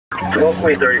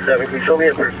Queen 37, can you show me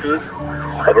in pursuit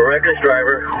of a reckless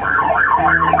driver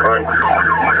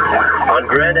on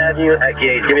Grand Avenue at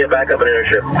Gage? Give me a backup and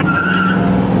intership.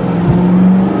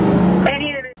 Can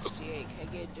I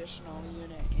get additional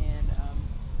unit and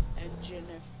engine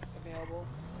if available?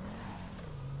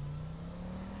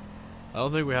 I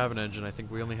don't think we have an engine. I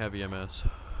think we only have EMS.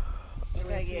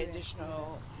 Can I get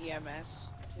additional EMS,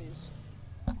 please?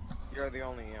 You're the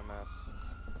only EMS.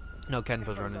 No, Ken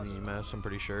was running the EMS, I'm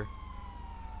pretty sure.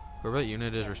 Whoever that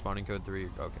unit is responding code 3.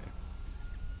 Okay.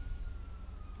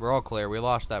 We're all clear. We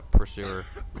lost that pursuer.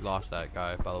 We lost that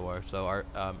guy, by the way. So our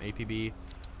APB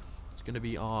is going to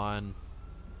be on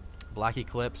Black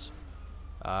Eclipse,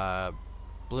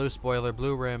 blue spoiler,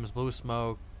 blue rims, blue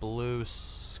smoke, blue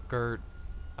skirt,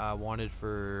 wanted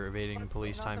for evading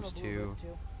police ×2.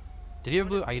 Did he have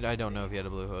blue? I don't know if he had a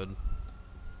blue hood.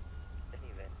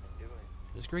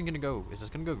 Is green gonna go? Is this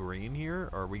gonna go green here,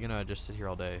 or are we gonna just sit here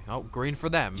all day? Oh, green for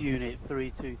them. Unit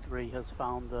 323 has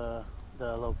found the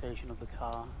location of the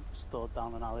car stored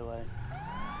down an alleyway.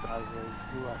 Driver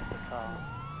has left the car.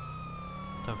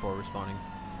 10-4 responding.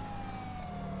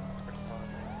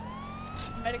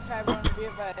 Medic 5-1, be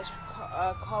advised,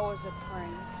 call was a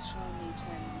prank, showing me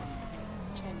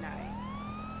 10-9.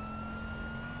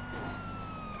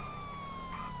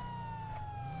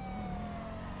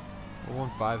 We'll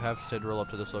 1-5, have Sid roll up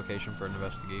to this location for an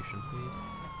investigation, please.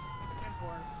 10-4,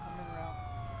 I'm en route.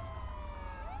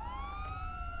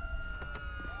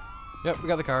 Yep, we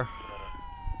got the car.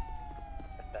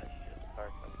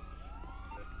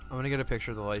 I'm gonna get a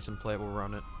picture of the license plate. We'll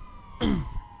run it. It's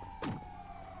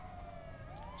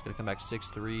gonna come back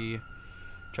 6-3,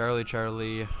 Charlie,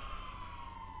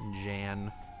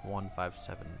 Jan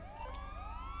 157.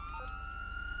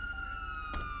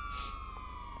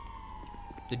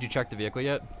 Did you check the vehicle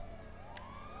yet?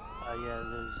 Yeah,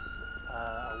 there's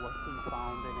a weapon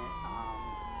found in it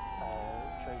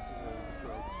and traces of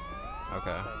drugs.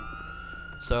 Okay.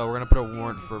 So we're gonna put a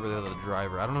warrant for the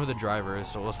driver. I don't know who the driver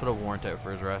is, so let's put a warrant out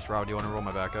for his arrest. Rob, do you want to roll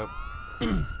my backup?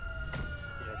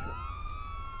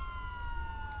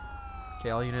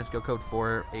 Okay, all units go code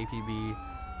 4, APB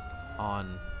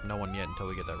on no one yet until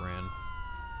we get that ran.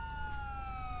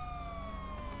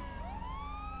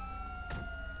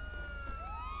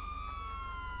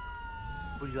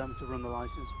 Would you like me to run the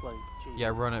license plate? Chief?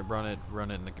 Yeah, run it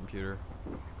in the computer.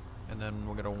 And then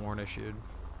we'll get a warrant issued.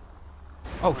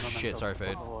 Oh shit, sorry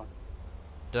Fade.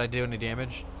 Did I do any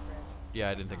damage? Yeah,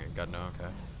 I didn't think I got no,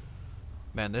 okay.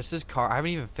 Man, this is car, I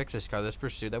haven't even fixed this car. This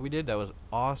pursuit that we did, that was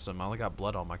awesome. I only got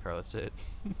blood on my car, that's it.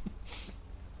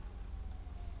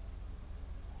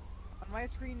 On my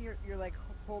screen, your like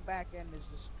whole back end is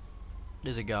just.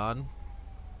 Is it gone?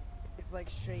 It's like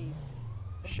shaved.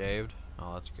 Shaved?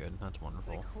 Oh, that's good. That's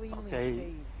wonderful. Like cleanly Okay,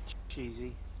 shaved.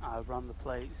 Cheesy. I ran the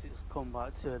plates. It's come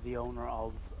back to the owner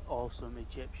of Awesome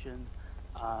Egyptian.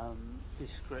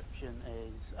 Description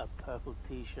is a purple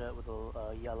t-shirt with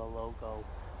a yellow logo,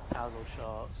 cargo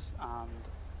shorts, and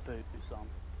boots on.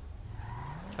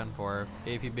 10-4.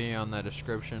 APB on that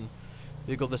description.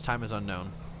 Vehicle this time is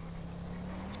unknown.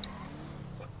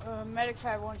 Medic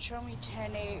 5-1, show me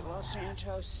 10-8 Los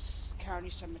Santos County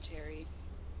Cemetery.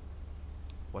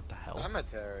 What the hell?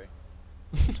 Cemetery.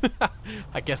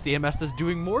 I guess the EMS is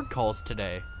doing more calls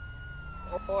today.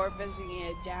 Or visiting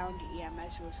a downed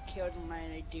EMS who was killed in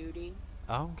line of duty.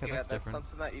 Oh, okay, Yeah, that's different.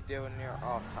 something that you do in your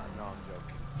off time. No, I'm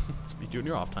joking. It's me doing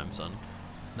your off time, son.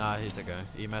 Nah, he's okay.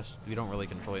 EMS, we don't really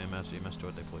control EMS. EMS do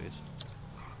what they please.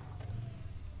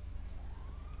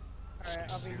 Alright,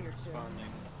 I'll be here too.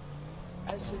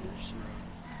 As solution.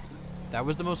 That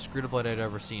was the most screwed up light I'd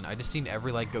ever seen. I just seen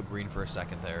every light go green for a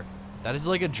second there. That is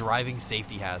like a driving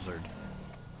safety hazard.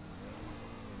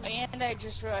 And I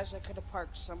just realized I could have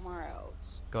parked somewhere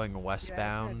else. Going Yeah,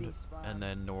 westbound it's gonna be and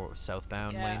then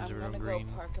southbound Yeah, lanes I'm are gonna going go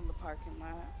green. park in the parking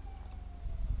lot.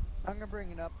 I'm gonna bring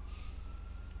it up.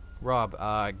 Rob,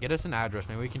 get us an address.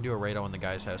 Maybe we can do a raid on the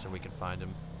guy's house if we can find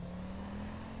him.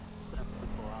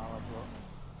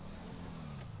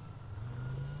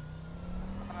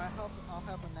 I'll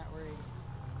help in that raid.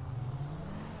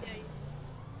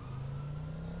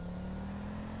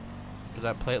 Because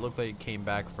that plate looked like it came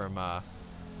back from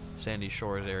Sandy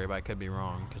Shores area, but I could be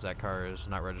wrong because that car is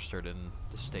not registered in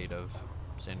the state of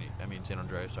San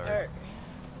Andreas, sorry.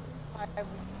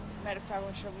 Medic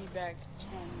 5-1, show me back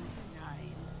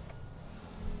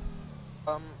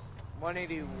 10-9.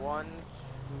 181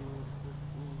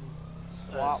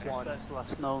 SWAT 1. Suspect's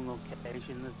last known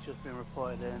location has just been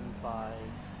reported in by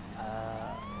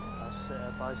a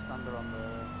bystander on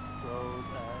the road.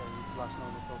 Last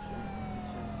known location.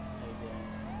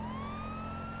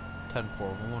 10-4,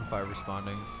 115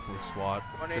 responding with SWAT.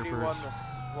 181, Troopers, the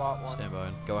SWAT one. stand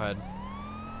by. Go ahead.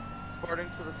 According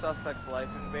to the suspect's life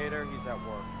invader, he's at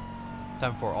work.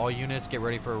 10-4, all units get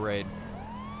ready for a raid.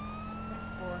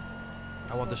 4.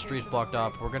 I want the streets blocked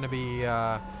up. We're gonna be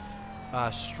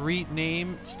street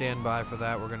name. Stand by for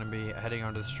that. We're gonna be heading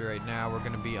onto the street right now. We're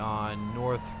gonna be on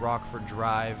North Rockford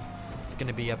Drive. It's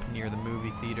gonna be up near the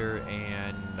movie theater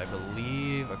and I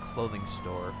believe a clothing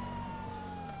store.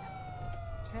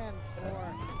 10,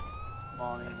 4.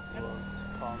 Morning, Woods,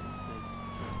 Cons,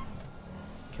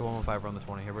 Okay, 115, we're on the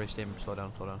 20. Everybody stay, slow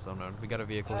down, slow down, slow down. We got a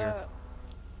vehicle here.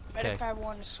 Medic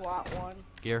 5-1 to SWAT 1.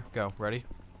 Gear, go. Ready?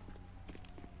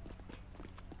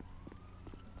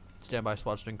 Stand by,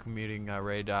 SWAT doing commuting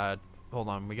raid. Hold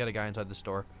on, we got a guy inside the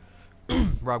store.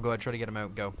 Rob, go ahead, try to get him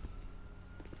out. Go.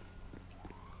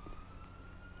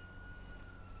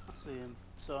 See him,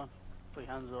 sir. Put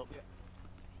your hands up. Yeah.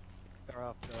 They're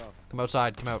off, they're off. Come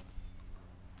outside, come out.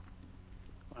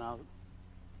 Went out.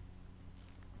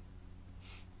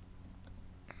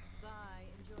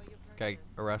 Okay,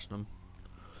 arrest him.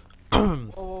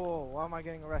 Whoa, why am I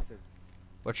getting arrested?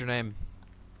 What's your name?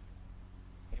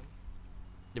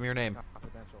 Give me your name.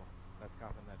 Confidential. That's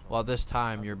confidential. Well, this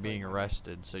time you're being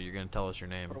arrested, so you're gonna tell us your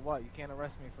name. For what? You can't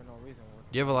arrest me for no reason.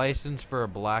 Do you have a license for a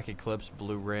black Eclipse,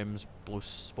 blue rims, blue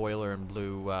spoiler, and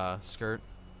blue skirt?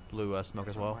 Blue smoke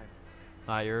as well?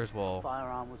 Not yours? Well,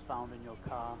 Firearm was found in your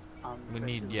car. And we traces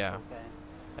need, of yeah. cocaine.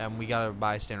 And we got a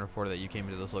bystander report that you came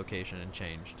into this location and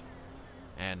changed.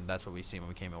 And that's what we seen when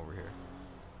we came over here.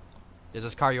 Is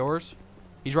this car yours?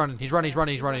 He's running, he's running, he's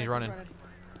running, he's running, he's running.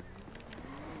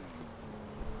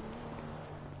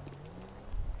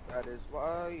 That is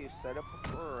why you set up a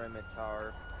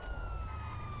perimeter.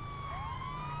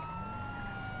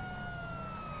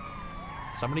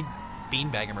 Somebody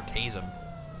beanbag him or tase him.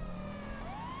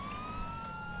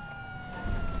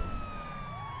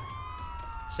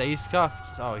 Say he's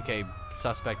scuffed. Oh, okay.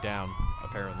 Suspect down,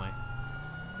 apparently.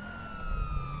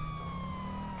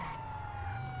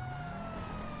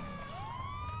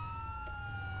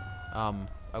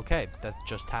 Okay. That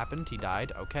just happened. He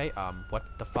died. Okay. What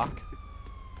the fuck?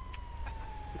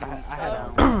 I had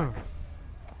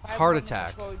Heart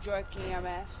attack.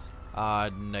 EMS.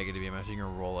 Negative EMS. You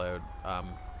can roll out.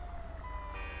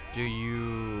 Do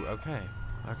you... Okay.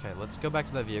 Okay, let's go back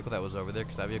to that vehicle that was over there,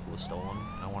 because that vehicle was stolen,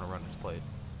 and I want to run its plate.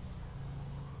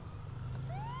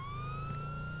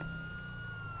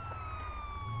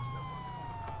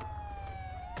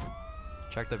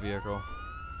 Check the vehicle.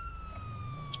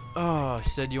 Oh,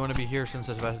 said you want to be here since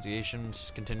this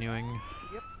investigation's continuing.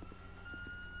 Yep.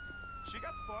 She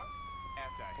got the part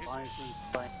after I hit her. license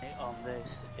plate on this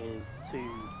is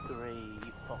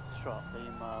 23 Foxtrot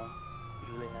Lima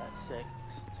Juliet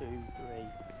 623.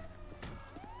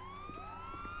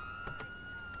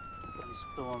 Can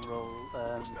someone roll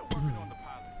We're still working on the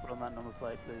pilot. run that number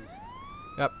plate, please?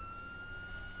 Yep.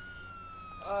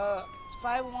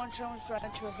 5-1 shows right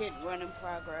into a hit and run in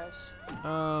progress.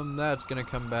 That's gonna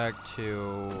come back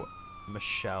to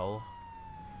Michelle.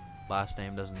 Last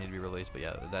name doesn't need to be released, but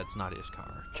yeah, that's not his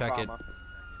car. Check Obama.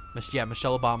 it. Yeah,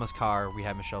 Michelle Obama's car. We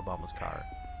have Michelle Obama's car.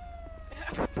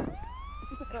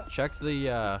 Check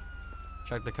the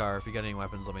car. If you got any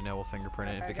weapons, let me know. We'll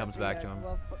fingerprint it if it comes back to him.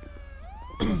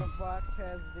 The glove box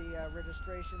has the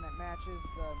registration that matches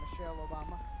the Michelle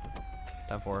Obama.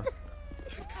 10-4.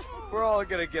 We're all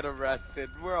gonna get arrested.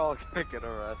 We're all gonna get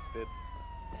arrested.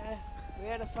 I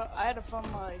had a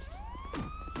fun life.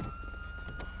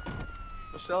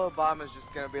 Michelle Obama's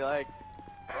just gonna be like,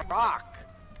 rock!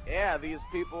 Yeah, these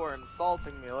people are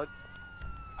insulting me. Let's...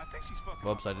 I think she's fucking.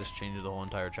 Whoops, I just changed the whole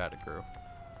entire chat to crew.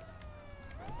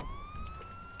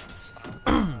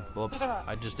 Whoops,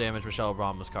 I just damaged Michelle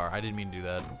Obama's car. I didn't mean to do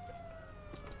that.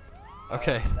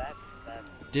 Okay.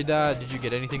 Did you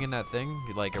get anything in that thing?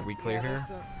 Like, are we clear Yeah, here?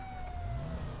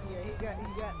 Yeah,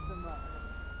 he got some.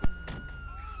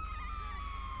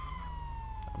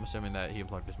 I'm assuming that he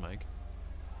unplugged his mic.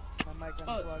 My mic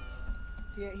unplugged.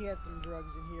 He had some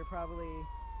drugs in here. Probably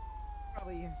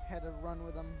had to run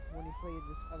with them when he played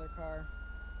this other car.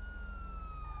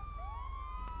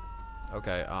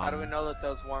 Okay, How do we know that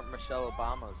those weren't Michelle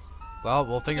Obama's? well,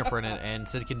 we'll fingerprint it, and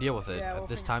Sid can deal with it. Yeah, At we'll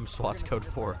this we're time, SWAT's gonna code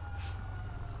 4.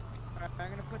 Alright, I'm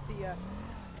gonna put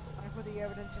the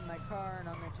evidence in my car and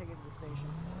I'm gonna take it to the station.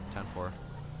 10-4.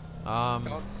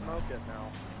 Don't smoke it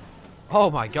now. Oh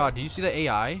my god, do you see the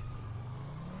AI?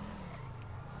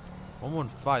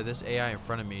 115, this AI in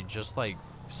front of me just like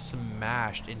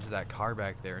smashed into that car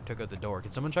back there and took out the door.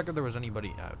 Can someone check if there was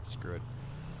anybody? Screw it.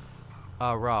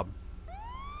 Rob.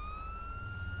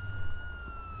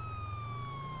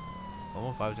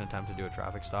 115 is going to attempt to do a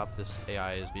traffic stop. This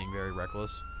AI is being very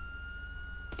reckless.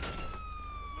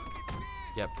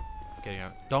 Yep. Getting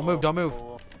out. Don't move, don't move.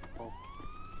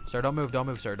 Sir, don't move,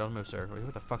 sir. Don't move, sir. Wait,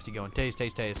 what the fuck's he going? Tase,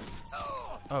 tase, tase.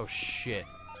 Oh, shit.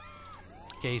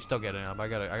 Okay, he's still getting up. I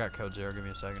got code 0. Give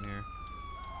me a second here.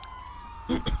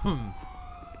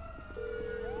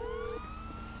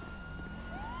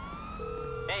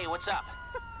 Hey, what's up?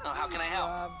 Oh, how can I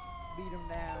help? Beat him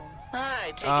down.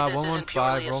 I take it this isn't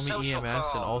purely 115, a roll me social EMS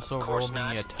call. and also Of course roll me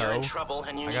not. a You're tow. in trouble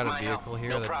and you I need got a my help. vehicle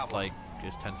here No that problem. like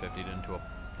is 1050'd into a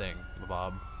thing,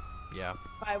 Bob. Yeah.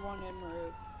 5-1 en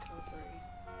route, code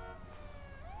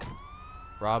 3.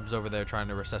 Rob's over there trying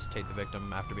to resuscitate the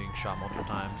victim after being shot multiple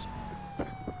times. Am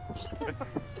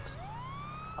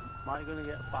I gonna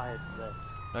get fired for this?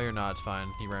 No, you're not. It's fine.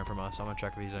 He ran from us. I'm gonna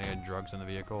check if he's any drugs in the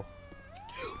vehicle.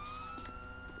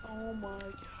 Oh my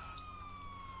god.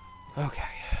 Okay.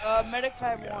 Medic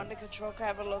 5-1 to control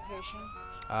cabin location.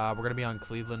 We're gonna be on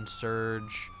Cleveland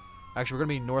Surge. Actually, we're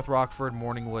gonna be North Rockford,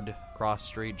 Morningwood, Cross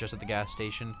Street, just at the gas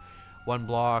station. One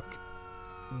block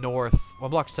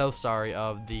south, sorry,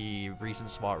 of the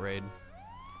recent SWAT raid.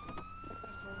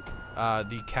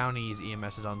 The county's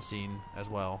EMS is on scene as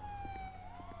well.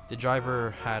 The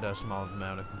driver had a small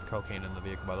amount of cocaine in the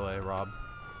vehicle, by the way, Rob.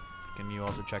 Can you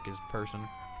also check his person?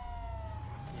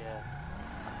 Yeah.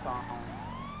 I found.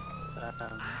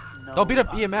 No Don't beat up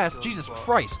actual EMS! drugs, Jesus but-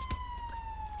 Christ!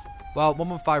 Well,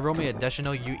 115, roll me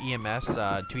additional EMS,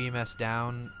 2 EMS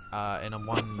down, and a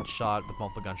 1 shot with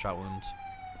multiple gunshot wounds.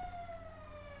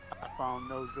 I found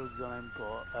no drugs on him,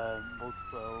 but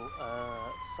multiple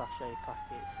sachet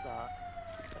packets that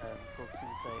could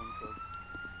contain drugs.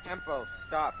 Tempo,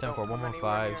 stop. 10-4, Don't come anywhere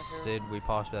 115, near Sid, we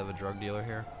possibly have a drug dealer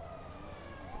here.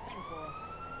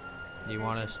 Do you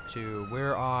want us to...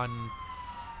 We're on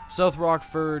South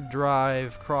Rockford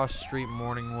Drive, Cross Street,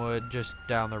 Morningwood, just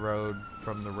down the road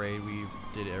from the raid we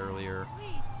did earlier.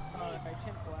 Alright,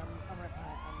 Temple, I'm right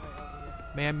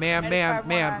over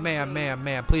here. Ma'am,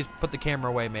 ma'am, please put the camera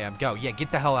away, ma'am. Go, yeah,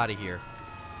 get the hell out of here.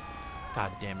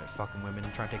 God damn it, fucking women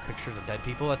trying to take pictures of dead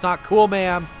people. That's not cool,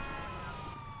 ma'am.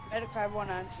 Medic 5-1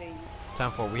 on scene.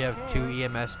 10-4, we have 2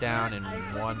 EMS down and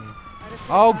 1...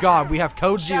 Oh god, we have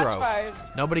code 0. Shots fired.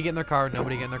 Nobody get in their car,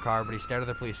 nobody get in their car, but stay out of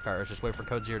their police cars. Just wait for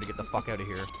code 0 to get the fuck out of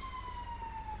here.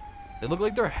 They look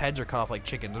like their heads are cut off like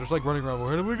chickens. They're just like running around.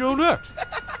 Where do we go next?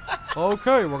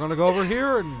 Okay, we're gonna go over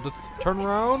here and just turn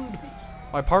around.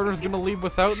 My partner's gonna leave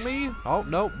without me. Oh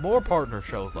no, more partner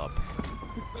shows up.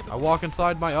 I walk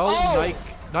inside my own. Oh!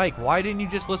 Nike, why didn't you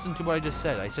just listen to what I just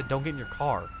said? I said don't get in your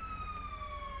car. I'm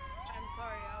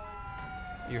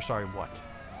sorry, You're sorry what?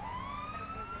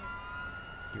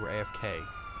 You were AFK.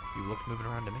 You looked moving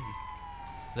around to me.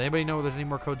 Does anybody know if there's any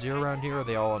more code 0 around here, or are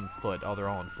they all on foot? Oh, they're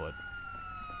all on foot.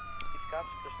 These cops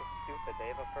are just so stupid. They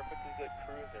have a perfectly good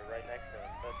cruiser right next to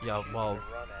them. That's Yeah, easy well, to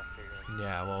run after you.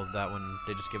 Yeah, well, that one,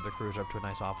 they just give their cruiser up to a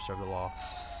nice officer of the law.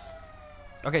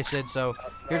 Okay, Sid, so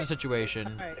here's the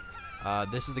situation.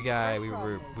 This is the guy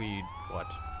what?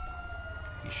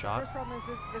 He shot? First problem is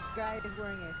this guy is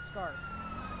wearing a scarf.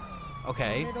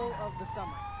 Okay, In the middle of the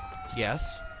summer.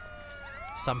 yes.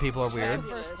 Some people are weird. That's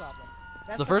the first problem.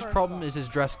 So the first problem is his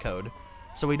dress code.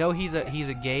 So we know he's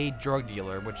a gay drug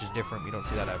dealer, which is different. We don't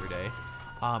see that every day.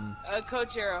 code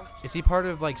 0. Is he part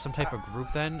of like some type of group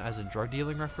then, as a drug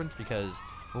dealing reference? Because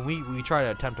when we try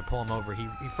to attempt to pull him over, he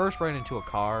first ran into a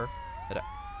car that.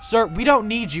 Sir, we don't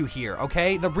need you here,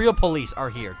 okay? The real police are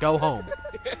here. Go home.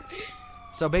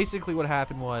 So basically, what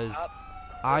happened was,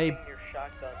 I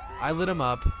lit him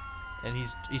up, and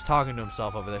he's talking to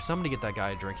himself over there. Somebody get that guy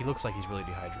a drink. He looks like he's really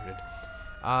dehydrated.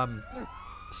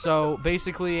 So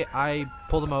basically, I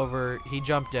pulled him over. He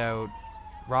jumped out.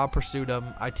 Rob pursued him.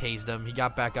 I tased him. He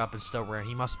got back up and still ran.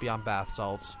 He must be on bath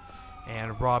salts.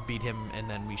 And Rob beat him, and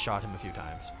then we shot him a few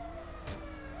times.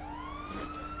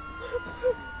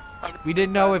 We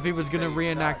didn't know if he was gonna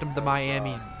reenact him, the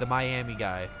Miami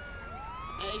guy.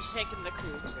 He's taking the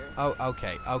cruiser. Oh,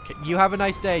 okay. You have a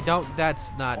nice day. That's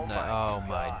not. Oh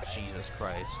my Jesus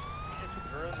Christ.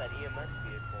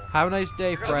 Have a nice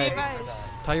day, Fred.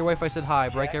 Tell your wife I said hi.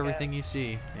 Break everything you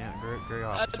see. Yeah, great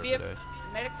officer today.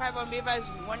 Medic 5-1, be advised,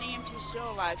 1 EMT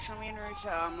still alive. Show me in reach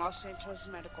Los Santos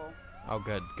Medical. Oh,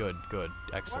 good.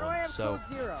 Excellent. Why do I have So.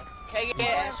 code 0? Okay,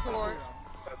 get escort.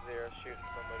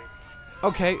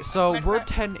 Okay, so we're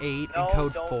 10-8 in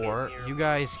code 4. You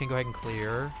guys can go ahead and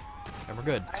clear, and we're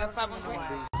good. I have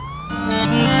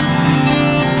 5-1.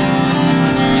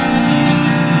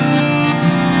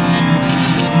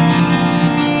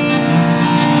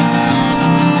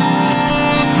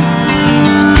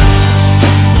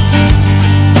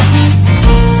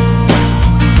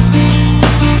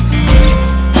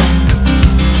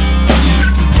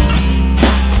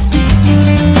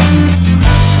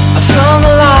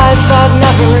 I've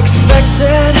never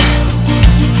expected,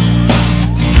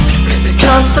 'cause the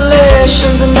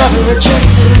constellations are never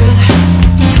rejected.